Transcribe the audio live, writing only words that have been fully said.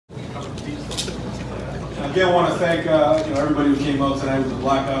Again, I want to thank everybody who came out tonight with the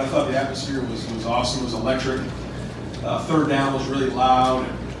blackout. I thought the atmosphere was awesome. It was electric. Third down was really loud.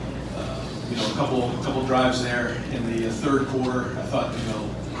 A couple drives there in the third quarter. I thought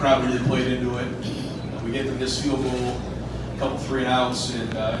the crowd really played into it. We get to this field goal, a couple 3-and-outs,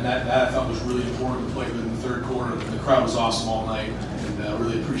 and that I thought was really important to play with in the third quarter. The crowd was awesome all night, and I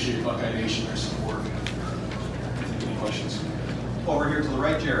really appreciate Buckeye Nation, their support. Any questions? Over here to the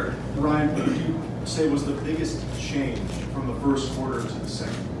right, Jared. Ryan, what would you say was the biggest change from the first quarter to the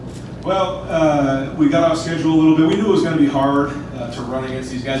second? Well, we got off schedule a little bit. We knew it was going to be hard to run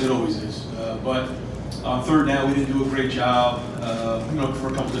against these guys. It always is. But on third down, we didn't do a great job, for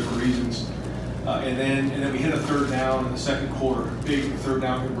a couple different reasons. And then we hit a third down in the second quarter, big third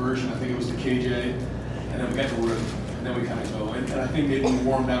down conversion. I think it was to KJ, and then we got to rhythm, and then we kind of go. And I think maybe we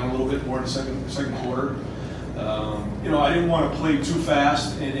warmed down a little bit more in the second quarter. I didn't want to play too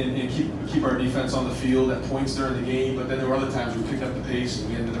fast and keep our defense on the field at points during the game, but then there were other times we picked up the pace and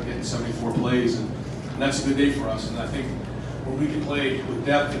we ended up getting 74 plays, and that's a good day for us. And I think when we can play with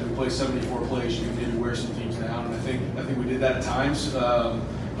depth and we play 74 plays, you can maybe wear some teams down, and I think we did that at times.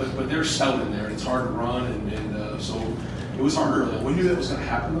 But they're stout in there, and it's hard to run, and so it was hard early. We knew that was going to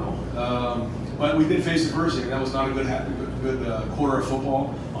happen though, but we did face adversity, and that was not a good quarter of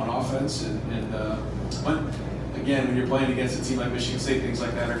football on offense, but again, when you're playing against a team like Michigan State, things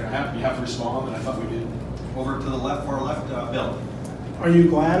like that are going to happen. You have to respond, and I thought we did. Over to the far left, Bill. Are you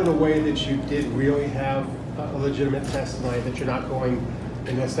glad in a way that you did really have a legitimate test tonight, that you're not going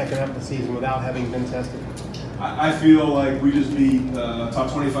into the second half of the season without having been tested? I feel like we just beat a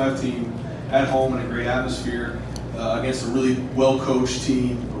top 25 team at home in a great atmosphere against a really well-coached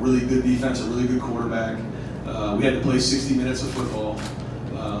team, a really good defense, a really good quarterback. We had to play 60 minutes of football.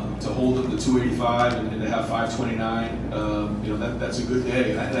 To hold them to 285 and to have 529, that's a good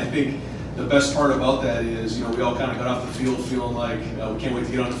day. And I think the best part about that is, we all kind of got off the field feeling like we can't wait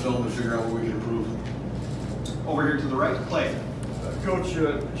to get on the film and figure out where we can improve. Over here to the right, Clay. Coach,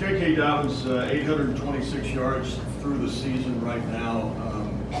 J.K. Dobbins, 826 yards through the season right now.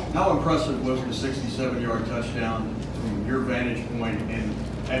 How impressive was the 67-yard touchdown from your vantage point, and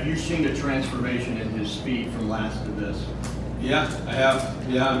have you seen a transformation in his speed from last to this? Yeah, I have.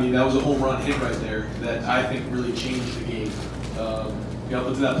 Yeah, I mean, that was a home run hit right there that I think really changed the game. Up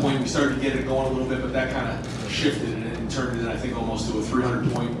to that point, we started to get it going a little bit, but that kind of shifted and turned it, I think, almost to a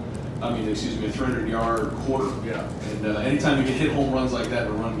 300-yard quarter. Yeah. And anytime you can hit home runs like that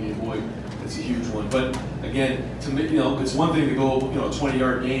in a run game, boy, it's a huge one. But again, to me, it's one thing to go, a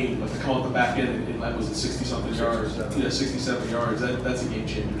 20-yard game, but to come up the back end and that was at 60-something yards, 67 yards. That's a game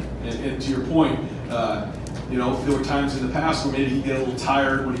changer. And to your point. There were times in the past where maybe he'd get a little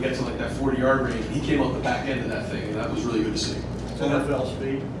tired when he gets to like that 40-yard range. He came up the back end of that thing, and that was really good to see. NFL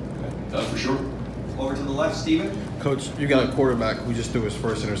speed? For sure. Over to the left, Steven. Coach, you got a quarterback who just threw his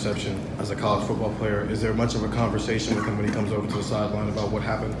first interception as a college football player. Is there much of a conversation with him when he comes over to the sideline about what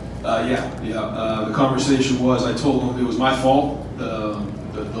happened? Yeah. The conversation was, I told him it was my fault. The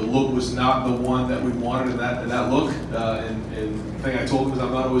look was not the one that we wanted in that look. And the thing I told him is,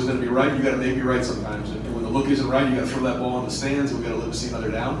 I'm not always going to be right. You got to make me right sometimes. And when the look isn't right, you got to throw that ball in the stands, and we got to live to see another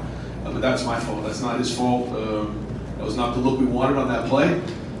down. But that's my fault. That's not his fault. That was not the look we wanted on that play,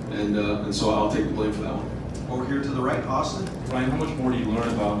 and so I'll take the blame for that one. Over here to the right, Austin. Ryan, how much more do you learn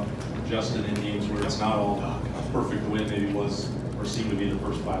about adjusting in games where it's not all a perfect win maybe it was or seemed to be the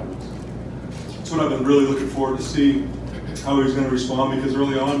first 5 weeks? That's what I've been really looking forward to see, how he was going to respond, because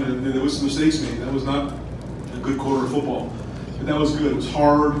early on there was some mistakes made. That was not a good quarter of football, but that was good. It was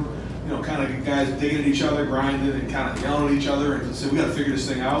hard, kind of guys digging at each other, grinding, and kind of yelling at each other, and said we got to figure this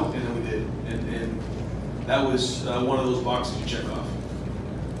thing out, and then we did. And that was one of those boxes you check off.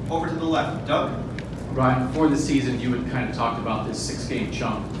 Over to the left, Doug. Ryan, before the season, you had kind of talked about this 6-game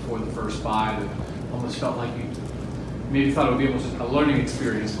chunk before the first 5, and almost felt like you maybe thought it would be almost a learning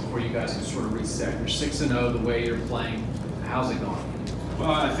experience before you guys could sort of reset. You're 6-0, the way you're playing. How's it going?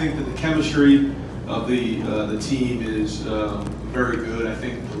 Well, I think that the chemistry of the team is very good. I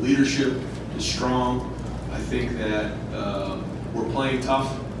think the leadership is strong. I think that we're playing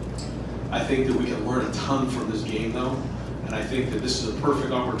tough. I think that we can learn a ton from this game, though. And I think that this is a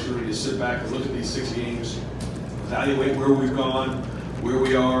perfect opportunity to sit back and look at these 6 games, evaluate where we've gone, where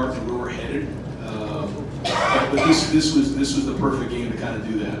we are, and where we're headed. But this was the perfect game to kind of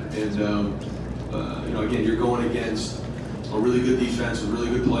do that. And again, you're going against a really good defense with really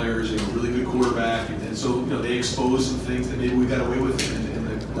good players, really good quarterback, and so they exposed some things that maybe we got away with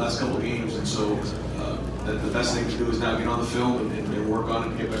in the last couple of games. And so the best thing to do is now get on the film and work on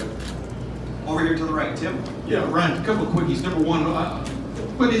it and get better. Over here to the right, Tim. Yeah, Ryan, a couple of quickies. Number one,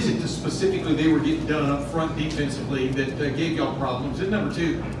 what is it specifically they were getting done up front defensively that gave y'all problems? And number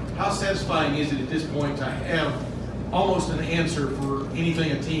two, how satisfying is it at this point to have almost an answer for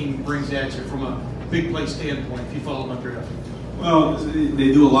anything a team brings at you from a big play standpoint if you follow my drift? Well,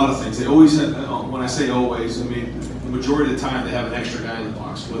 they do a lot of things. They always have, when I say always, I mean, the majority of the time they have an extra guy in the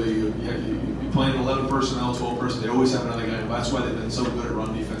box. Whether you're playing 11 personnel, 12 personnel, they always have another guy. That's why they've been so good at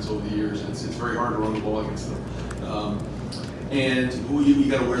run defense over the years. It's very hard to run the ball against them. And you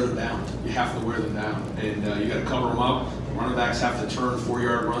got to wear them down. You have to wear them down. And you got to cover them up. Running backs have to turn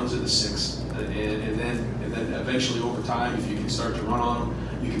 4-yard runs into 6. And then eventually over time, if you can start to run on them,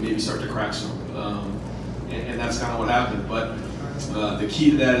 you can maybe start to crack some. And that's kind of what happened. But the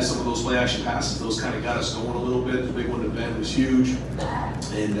key to that is some of those play action passes. Those kind of got us going a little bit. The big one to Ben was huge,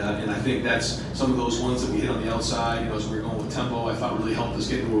 and I think that's some of those ones that we hit on the outside. As we were going with tempo, I thought really helped us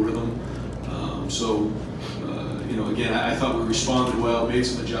get into a rhythm. Again, I thought we responded well, made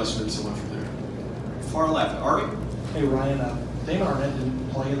some adjustments, and went from there. Far left, Ari. Hey Ryan, David Arnett didn't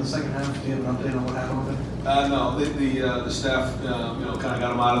play in the second half. Do you have an update on what happened with him? No, the staff kind of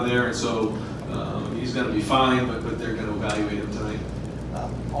got him out of there, and so he's going to be fine, but they're going to evaluate him tonight.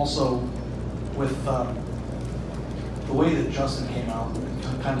 Also, with the way that Justin came out,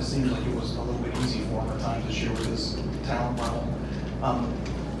 it kind of seemed like it was a little bit easy for him at times this year with his talent level.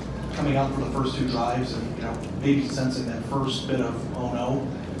 Coming out for the first 2 drives and maybe sensing that first bit of oh no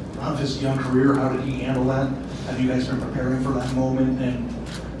of his young career, how did he handle that? Have you guys been preparing for that moment, and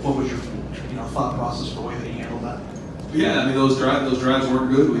what was your thought process for the way that he handled that? Yeah, I mean those drives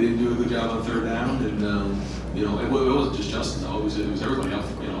weren't good. We didn't do a good job on 3rd down, and it wasn't just Justin though. It was everybody up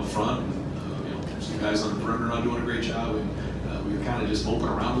front. And, some guys on the perimeter not doing a great job. We were kind of just moping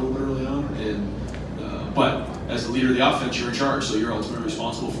around a little bit early on, but as the leader of the offense, you're in charge, so you're ultimately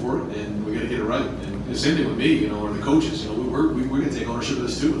responsible for it, and we got to get it right. And the same thing with me, or the coaches. We're going to take ownership of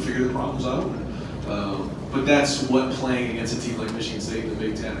this too and figure the problems out. But that's what playing against a team like Michigan State in the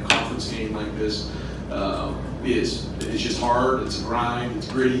Big Ten, a conference game like this, is. It's just hard. It's a grind. It's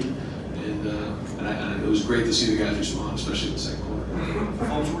gritty, and it was great to see the guys respond, especially in the second quarter.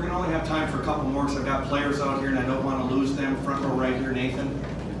 Folks, we're going to only have time for a couple more because I've got players out here and I don't want to lose them. Front row right here, Nathan.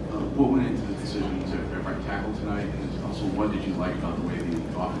 What went into the decision to right tackle tonight, and also what did you like about the way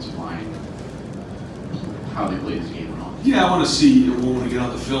the offensive line, how they played this game went on? Yeah, I want to see when we get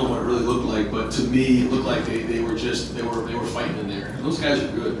on the film what it really looked like. But to me, it looked like they were fighting in there. And those guys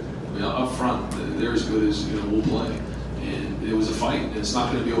are good. I mean, up front, they're as good as we'll play. And it was a fight. And it's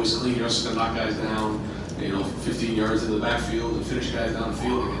not going to be always clean. You're just going to knock guys down, 15 yards into the backfield and finish guys down the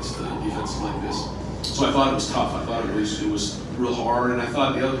field against a defense like this. So I thought it was tough. I thought it was real hard, and I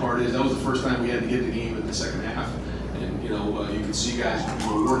thought the other part is that was the first time we had to get the game in the second half, and you could see guys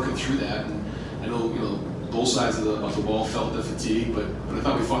working through that. And I know both sides of the ball felt the fatigue, but I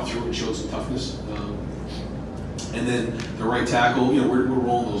thought we fought through it and showed some toughness. And then the right tackle, we're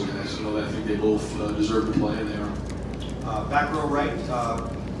rolling those guys. I think they both deserve to play, and they are. Back row right.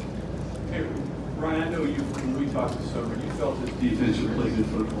 Hey, Ryan, I know when we talked this over, you felt this defense would play good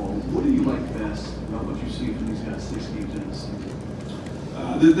football. What do you like best about what you've seen from these guys 6 games in the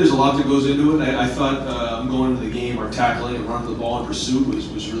season? There's a lot that goes into it. I thought going into the game, our tackling and running the ball in pursuit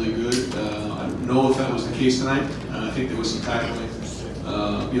was really good. I don't know if that was the case tonight. I think there was some tackling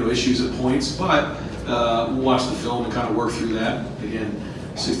issues at points, but we'll watch the film and kind of work through that. Again,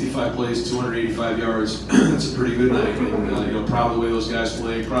 65 plays, 285 yards. That's a pretty good night. And proud of the way those guys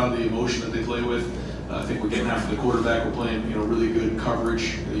play, proud of the emotion that they play with. I think we're getting after the quarterback. We're playing really good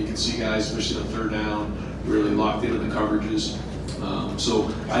coverage. You can see guys, especially on 3rd down, really locked into the coverages.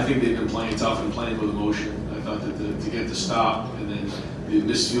 So I think they've been playing tough and playing with emotion. I thought that to get the stop and then the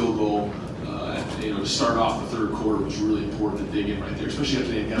missed field goal, to start off the 3rd quarter was really important to dig in right there, especially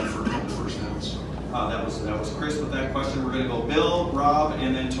after they had got it for a couple of first downs. That was Chris with that question. We're going to go Bill, Rob,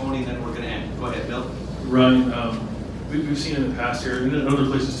 and then Tony, and then we're going to end. Go ahead, Bill. Ryan, we've seen in the past here, and in other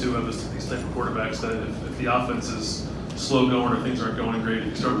places too, these type of quarterbacks that if the offense is slow going or things aren't going great, if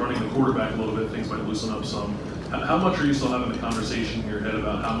you start running the quarterback a little bit, things might loosen up some. How much are you still having the conversation in your head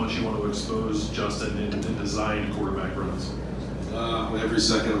about how much you want to expose Justin and design quarterback runs? Every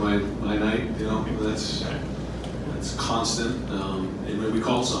second of my night, that's constant. And we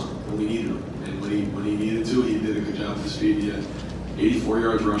called some when we needed him, and when he needed to, he did a good job with his feet. He had 84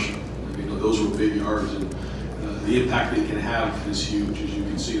 yards rushing. I mean, those were big yards, and the impact they can have is huge. As you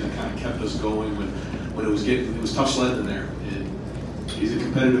can see, that kind of kept us going when it was tough sledding in there. And he's a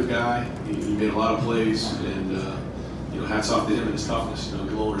competitive guy. He made a lot of plays, and hats off to him and his toughness.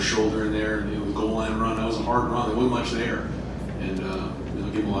 Blowing his shoulder in there, and the goal line run. That was a hard run. There wasn't much there, and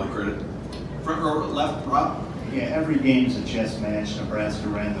give him a lot of credit. Front row left, Rob. Yeah, every game's a chess match. Nebraska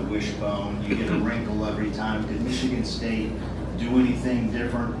ran the wishbone. You get a wrinkle every time. Did Michigan State do anything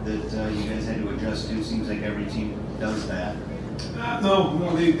different that you guys had to adjust to? Seems like every team does that. No,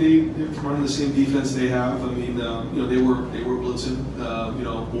 they're running the same defense they have. I mean, they were blitzing,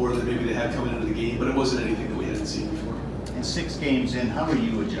 more than maybe they had coming into the game, but it wasn't anything that we hadn't seen before. And 6 games in, how are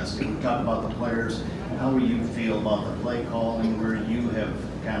you adjusting? We talked about the players. How do you feel about the play calling, where you have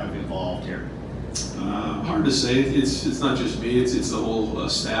kind of evolved here? Hard to say. It's not just me. It's the whole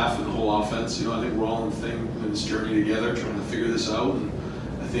staff and the whole offense. I think we're all in this journey together, trying to figure this out. And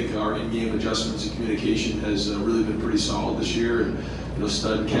I think our in-game adjustments and communication has really been pretty solid this year. And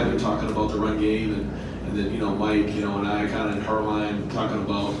Stud and Kevin talking about the run game, and then Mike, and I kind of in her line talking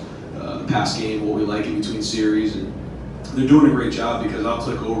about the pass game, what we like in between series, and they're doing a great job because I'll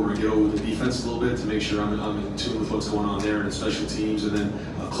click over and get over the defense a little bit to make sure I'm in tune with what's going on there and special teams, and then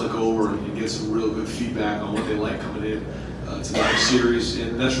I'll click over and get some real good feedback on what they like coming in to the next series,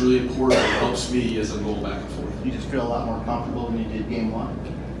 and that's really important. It helps me as I'm going back and forth. You just feel a lot more comfortable than you did game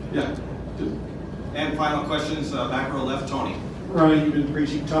 1? Yeah, do. And final questions, back row left, Tony. Ryan, you've been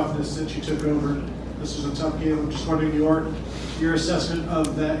preaching toughness since you took over. This was a tough game. I'm just wondering your assessment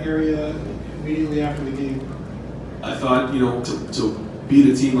of that area immediately after the game. I thought, to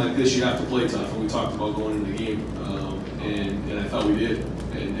beat a team like this, you have to play tough, and we talked about going into the game, and I thought we did,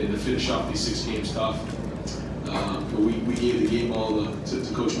 and to finish off these 6 games tough. We gave the game ball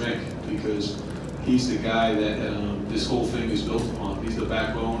to Coach Mick because he's the guy that this whole thing is built upon. He's the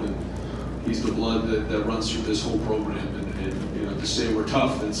backbone, and he's the blood that runs through this whole program. And to say we're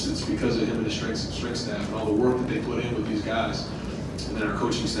tough, it's because of him and his strength staff and all the work that they put in with these guys. And then our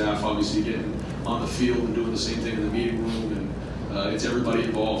coaching staff obviously getting on the field and doing the same thing in the meeting room, and it's everybody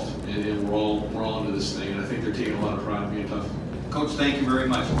involved, and we're all into this thing. And I think they're taking a lot of pride in being tough. Coach, thank you very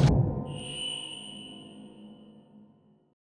much.